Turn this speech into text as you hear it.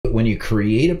when you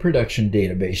create a production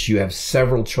database, you have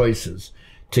several choices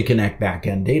to connect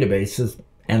backend databases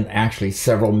and actually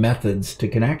several methods to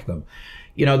connect them.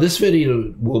 This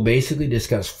video will basically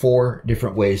discuss 4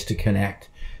 different ways to connect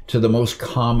to the most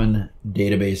common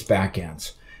database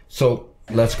backends. So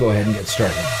let's go ahead and get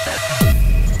started.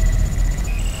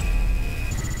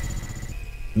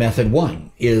 Method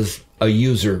 1 is a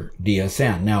user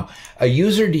DSN. Now, a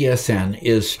user DSN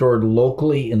is stored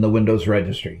locally in the Windows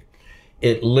registry.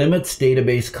 It limits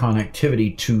database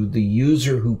connectivity to the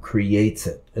user who creates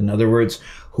it. In other words,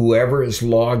 whoever is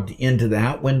logged into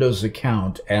that Windows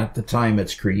account at the time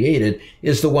it's created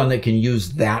is the one that can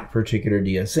use that particular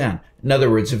DSN. In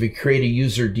other words, if you create a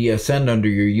user DSN under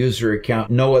your user account,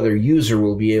 no other user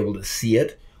will be able to see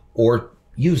it or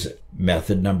use it.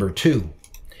 Method number 2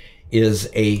 is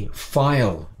a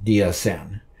file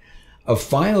DSN. A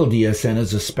file DSN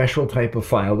is a special type of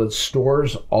file that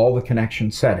stores all the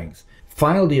connection settings.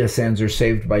 File DSNs are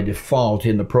saved by default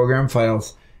in the Program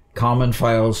Files, Common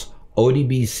Files,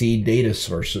 ODBC Data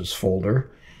Sources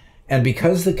folder. And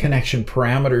because the connection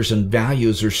parameters and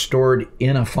values are stored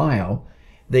in a file,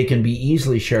 they can be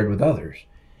easily shared with others.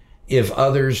 If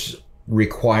others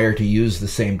require to use the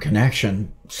same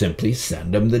connection, simply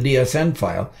send them the DSN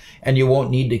file, and you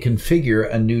won't need to configure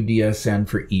a new DSN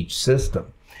for each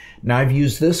system. Now, I've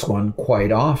used this one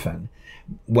quite often.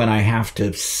 When I have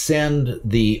to send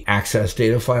the access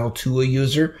data file to a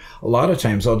user, a lot of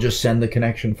times I'll just send the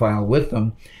connection file with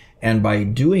them. And by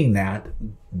doing that,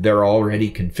 they're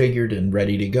already configured and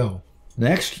ready to go.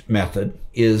 Next method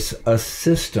is a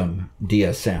system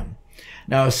DSN.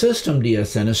 Now, a system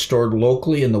DSN is stored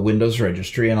locally in the Windows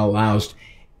registry and allows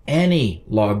any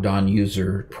logged on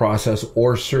user, process,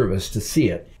 or service to see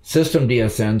it. System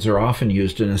DSNs are often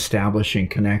used in establishing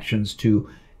connections to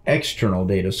external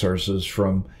data sources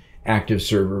from active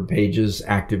server pages,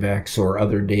 ActiveX, or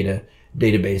other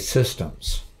database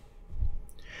systems.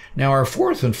 Now, our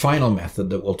 4th and final method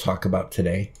that we'll talk about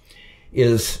today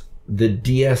is the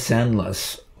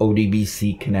DSN-less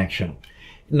ODBC connection.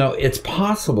 Now, it's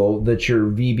possible that your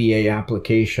VBA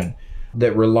application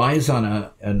that relies on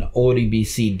an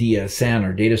ODBC DSN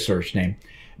or data source name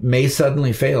may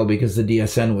suddenly fail because the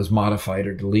DSN was modified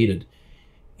or deleted.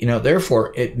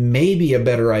 Therefore, it may be a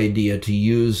better idea to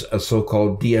use a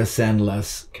so-called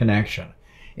DSN-less connection.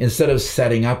 Instead of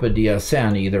setting up a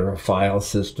DSN, either a file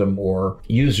system or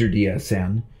user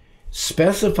DSN,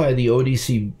 specify the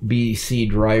ODBC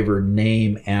driver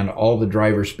name and all the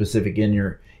driver-specific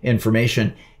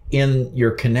information in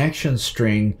your connection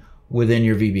string within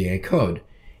your VBA code.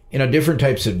 Different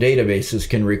types of databases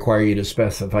can require you to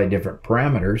specify different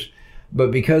parameters, but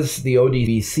because the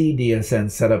ODBC DSN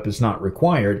setup is not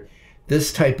required,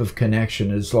 this type of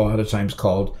connection is a lot of times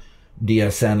called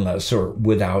DSN-less or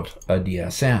without a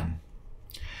DSN.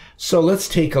 So let's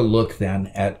take a look then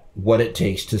at what it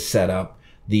takes to set up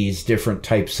these different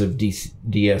types of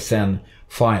DSN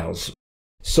files.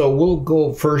 So we'll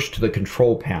go first to the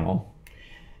control panel,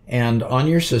 and on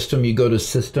your system you go to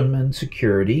System and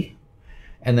Security,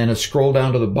 and then scroll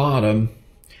down to the bottom,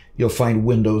 you'll find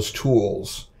Windows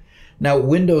Tools. Now,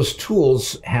 Windows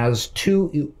Tools has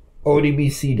 2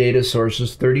 ODBC data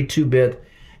sources, 32-bit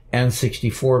and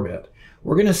 64-bit.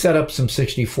 We're going to set up some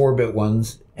 64-bit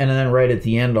ones, and then right at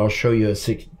the end, I'll show you a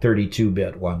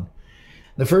 32-bit one.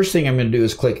 The first thing I'm going to do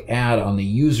is click Add on the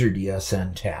User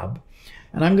DSN tab,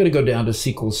 and I'm going to go down to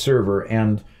SQL Server,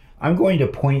 and I'm going to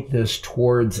point this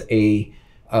towards a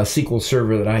SQL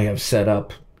Server that I have set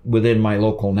up within my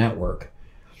local network.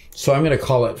 So I'm going to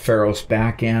call it Pharos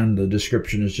Backend. The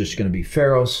description is just going to be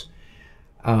Pharos.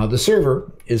 The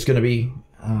server is going to be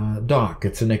Doc.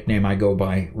 It's a nickname I go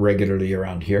by regularly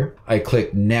around here. I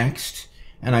click Next,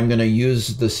 and I'm going to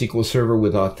use the SQL Server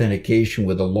with authentication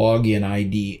with a login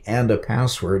ID and a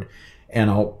password, and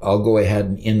I'll go ahead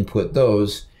and input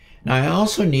those. Now, I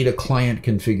also need a client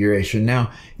configuration.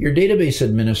 Now, your database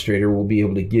administrator will be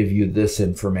able to give you this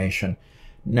information.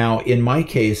 Now, in my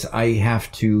case, I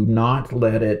have to not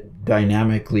let it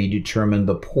dynamically determine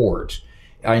the port.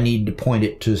 I need to point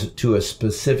it to a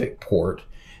specific port.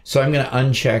 So I'm going to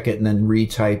uncheck it and then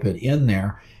retype it in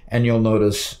there. And you'll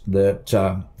notice that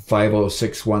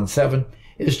 50617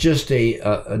 is just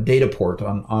a data port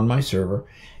on my server.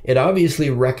 It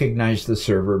obviously recognized the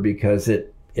server because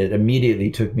it immediately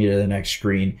took me to the next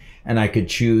screen, and I could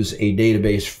choose a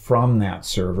database from that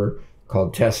server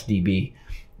called TestDB.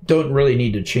 Don't really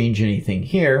need to change anything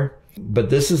here,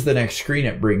 but this is the next screen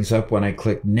it brings up when I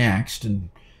click Next. And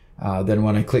then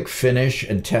when I click Finish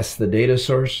and test the data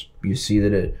source, you see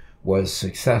that it was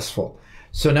successful.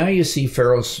 So now you see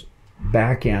Pharos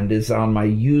Backend is on my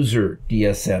User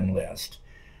DSN list.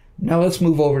 Now let's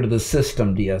move over to the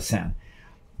System DSN.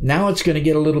 Now it's going to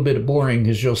get a little bit boring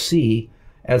because you'll see,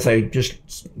 as I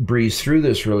just breeze through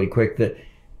this really quick, that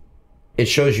it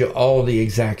shows you all the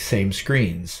exact same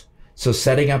screens. So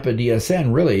setting up a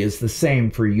DSN really is the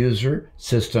same for user,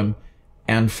 system,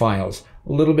 and files.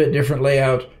 A little bit different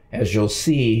layout, as you'll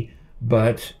see,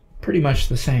 but pretty much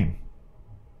the same.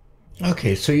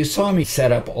 Okay, so you saw me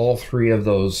set up all three of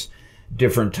those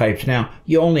different types. Now,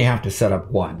 you only have to set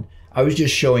up one. I was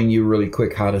just showing you really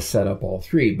quick how to set up all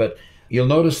three, but you'll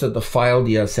notice that the File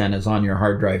DSN is on your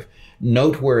hard drive.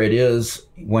 Note where it is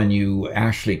when you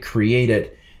actually create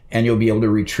it, and you'll be able to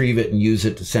retrieve it and use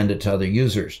it to send it to other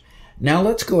users. Now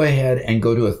let's go ahead and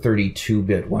go to a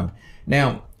 32-bit one.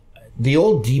 Now, the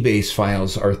old DBase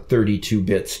files are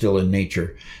 32-bit still in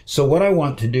nature. So what I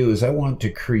want to do is I want to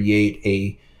create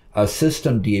a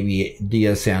System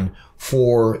DSN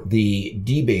for the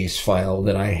DBase file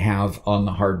that I have on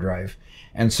the hard drive.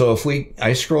 And so if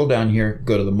I scroll down here,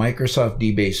 go to the Microsoft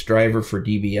DBase driver for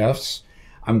DBFs,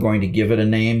 I'm going to give it a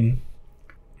name.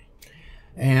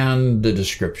 And the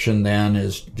description then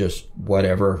is just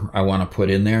whatever I want to put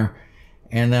in there.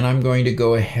 And then I'm going to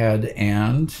go ahead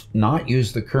and not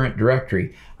use the current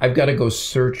directory. I've got to go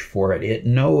search for it. It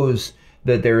knows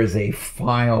that there is a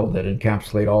file that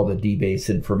encapsulates all the DBase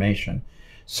information.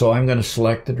 So I'm going to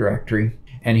select the directory.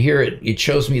 And here it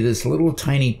shows me this little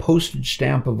tiny postage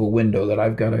stamp of a window that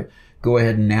I've got to go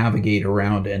ahead and navigate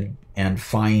around and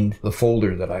find the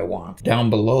folder that I want. Down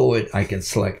below it, I can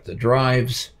select the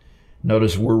drives.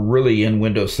 Notice we're really in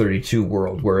Windows 32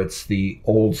 world where it's the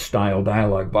old style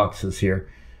dialog boxes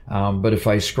here. But if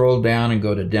I scroll down and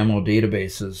go to demo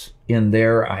databases, in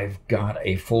there I've got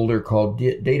a folder called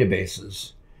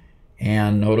databases.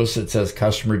 And notice it says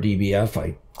customer DBF.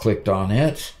 I clicked on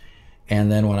it.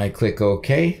 And then when I click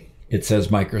OK, it says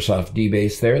Microsoft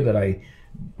DBase there.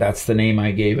 That's the name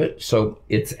I gave it. So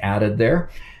it's added there.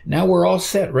 Now we're all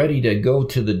set, ready to go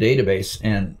to the database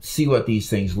and see what these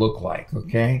things look like,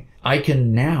 okay? I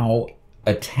can now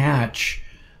attach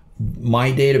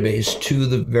my database to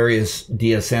the various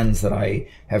DSNs that I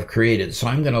have created. So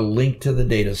I'm going to link to the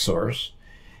data source,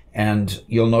 and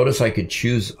you'll notice I could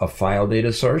choose a file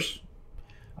data source.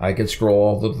 I could scroll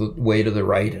all the way to the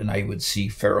right and I would see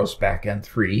Pharos Backend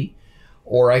 3,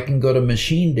 or I can go to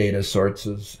machine data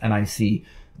sources and I see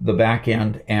the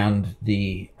backend and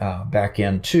the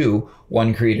backend 2,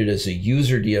 one created as a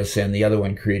user DSN, the other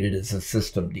one created as a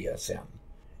system DSN.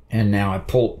 And now I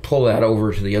pull that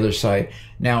over to the other side.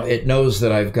 Now it knows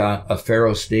that I've got a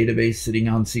Pharos database sitting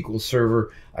on SQL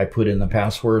Server. I put in the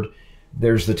password.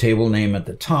 There's the table name at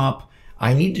the top.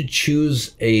 I need to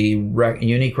choose a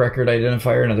unique record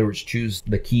identifier. In other words, choose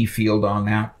the key field on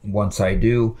that. Once I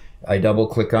do, I double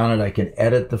click on it. I can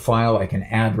edit the file. I can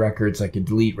add records. I can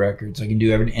delete records. I can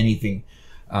do anything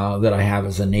that I have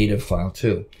as a native file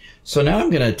too. So now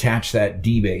I'm going to attach that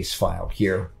DBase file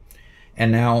here.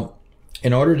 And now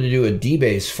in order to do a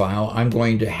DBase file, I'm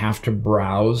going to have to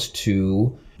browse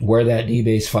to where that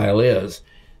DBase file is.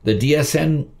 The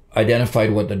DSN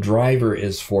identified what the driver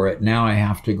is for it. Now I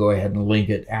have to go ahead and link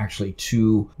it actually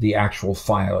to the actual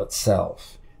file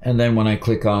itself. And then when I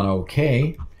click on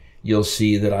OK, you'll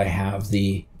see that I have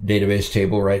the database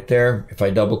table right there. If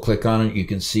I double click on it, you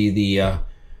can see the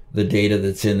data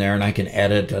that's in there, and I can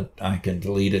edit it, I can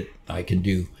delete it, I can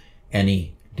do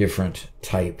any different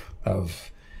type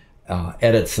of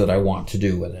edits that I want to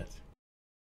do with it.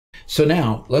 So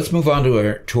now let's move on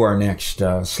to our next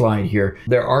slide here.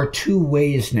 There are two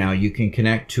ways now you can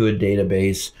connect to a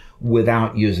database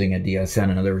without using a DSN.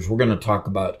 In other words, we're going to talk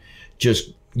about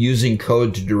just using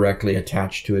code to directly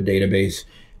attach to a database,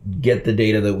 get the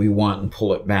data that we want and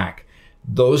pull it back.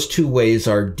 Those two ways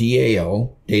are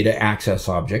DAO, data access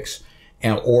objects,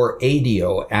 or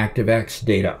ADO, ActiveX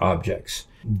data objects.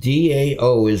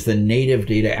 DAO is the native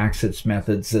data access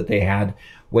methods that they had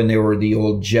when they were the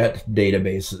old JET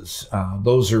databases.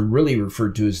 Those are really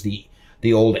referred to as the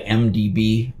old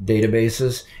MDB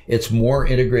databases. It's more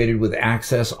integrated with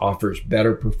Access, offers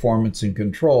better performance and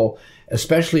control,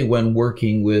 especially when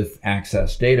working with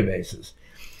Access databases.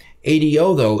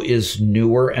 ADO, though, is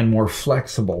newer and more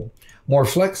flexible. More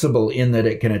flexible in that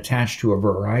it can attach to a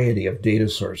variety of data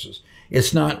sources.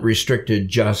 It's not restricted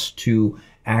just to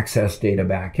Access data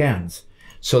backends.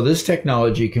 So this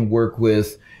technology can work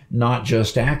with not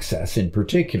just Access in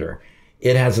particular.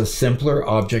 It has a simpler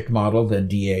object model than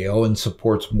DAO and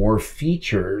supports more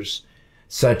features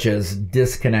such as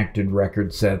disconnected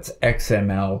record sets,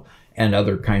 XML, and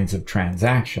other kinds of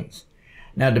transactions.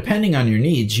 Now, depending on your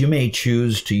needs, you may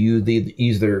choose to use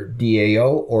either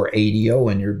DAO or ADO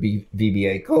in your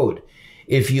VBA code.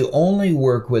 If you only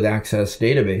work with access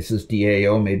databases,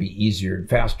 DAO may be easier and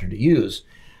faster to use.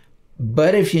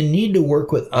 But if you need to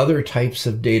work with other types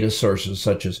of data sources,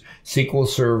 such as SQL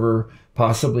Server,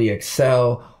 possibly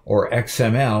Excel or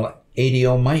XML,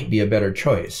 ADO might be a better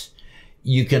choice.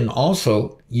 You can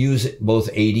also use both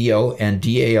ADO and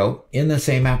DAO in the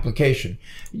same application.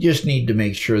 You just need to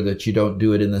make sure that you don't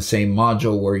do it in the same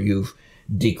module where you've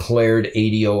declared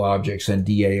ADO objects and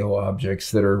DAO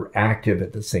objects that are active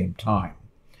at the same time.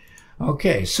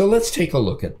 Okay, so let's take a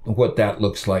look at what that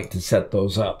looks like to set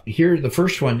those up. Here, the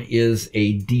first one is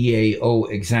a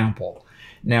DAO example.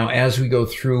 Now, as we go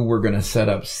through, we're going to set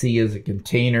up C as a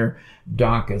container,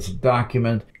 doc as a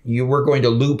document. We're going to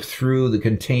loop through the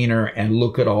container and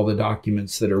look at all the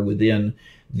documents that are within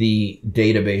the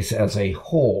database as a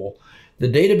whole.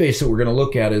 The database that we're going to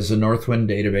look at is the Northwind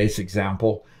database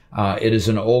example. It is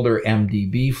an older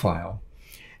MDB file.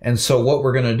 And so what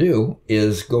we're going to do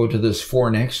is go to this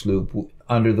for next loop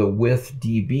under the with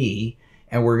DB,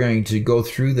 and we're going to go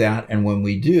through that. And when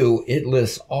we do, it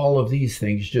lists all of these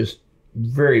things just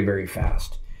very, very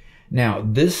fast. Now,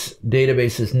 this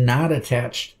database is not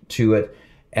attached to it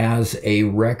as a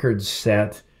record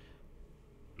set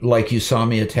like you saw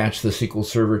me attach the SQL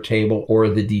Server table or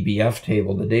the DBF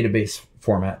table, the database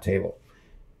format table.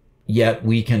 Yet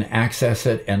we can access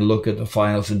it and look at the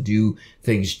files and do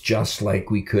things just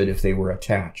like we could if they were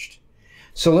attached.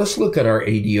 So let's look at our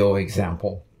ADO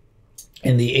example.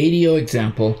 In the ADO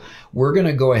example, we're going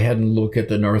to go ahead and look at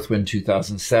the Northwind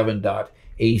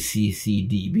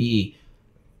 2007.accdb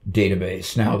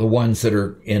database. Now, the ones that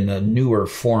are in the newer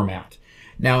format.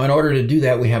 Now, in order to do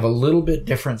that, we have a little bit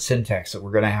different syntax that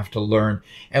we're going to have to learn,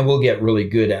 and we'll get really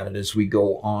good at it as we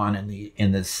go on in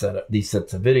these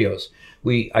sets of videos.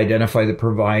 We identify the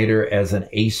provider as an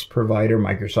ACE provider,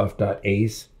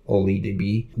 Microsoft.ACE,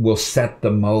 OLEDB. We'll set the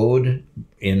mode,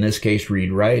 in this case,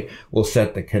 read-write. We'll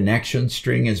set the connection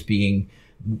string as being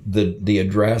the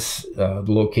address, the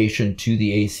location to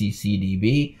the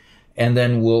ACCDB, and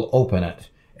then we'll open it.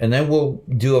 And then we'll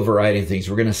do a variety of things.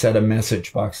 We're going to set a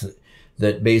message box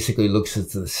that basically looks at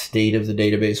the state of the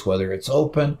database, whether it's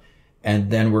open, and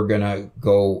then we're going to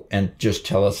go and just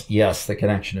tell us, yes, the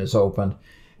connection is open.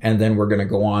 And then we're going to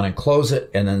go on and close it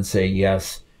and then say,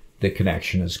 yes, the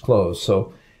connection is closed.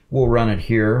 So we'll run it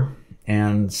here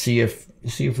and see if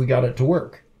we got it to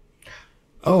work.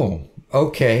 Oh,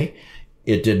 okay.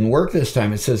 It didn't work this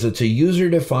time. It says it's a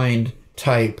user-defined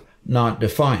type, not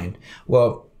defined.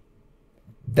 Well,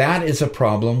 that is a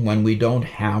problem when we don't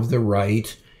have the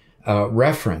right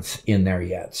reference in there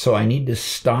yet. So I need to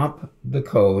stop the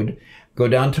code, go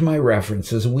down to my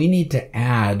references. We need to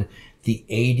add the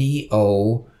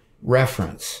ADO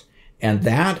reference. And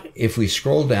that, if we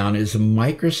scroll down, is a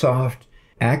Microsoft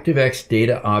ActiveX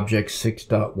Data Object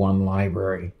 6.1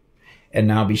 library. And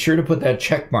now be sure to put that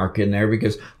check mark in there,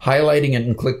 because highlighting it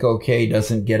and click OK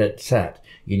doesn't get it set.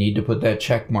 You need to put that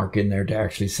check mark in there to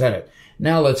actually set it.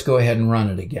 Now let's go ahead and run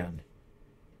it again.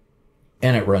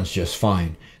 And it runs just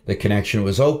fine. The connection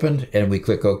was opened and we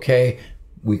click OK.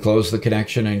 We close the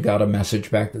connection and got a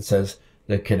message back that says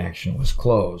the connection was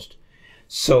closed.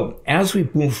 So as we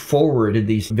move forward in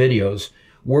these videos,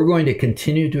 we're going to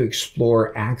continue to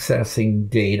explore accessing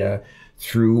data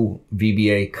through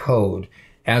VBA code.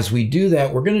 As we do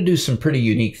that, we're going to do some pretty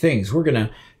unique things. We're going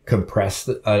to compress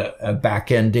a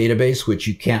backend database, which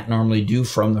you can't normally do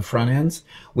from the front ends.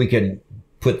 We can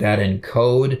put that in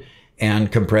code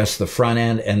and compress the front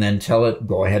end and then tell it,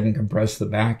 go ahead and compress the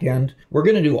back end. We're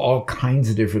going to do all kinds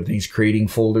of different things, creating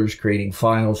folders, creating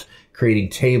files,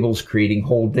 creating tables, creating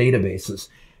whole databases.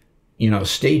 You know,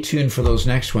 stay tuned for those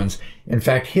next ones. In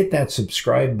fact, hit that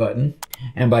subscribe button.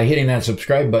 And by hitting that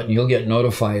subscribe button, you'll get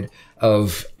notified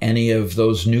of any of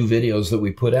those new videos that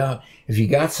we put out. If you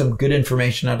got some good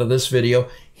information out of this video,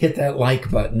 hit that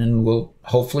like button and we'll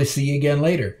hopefully see you again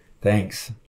later. Thanks.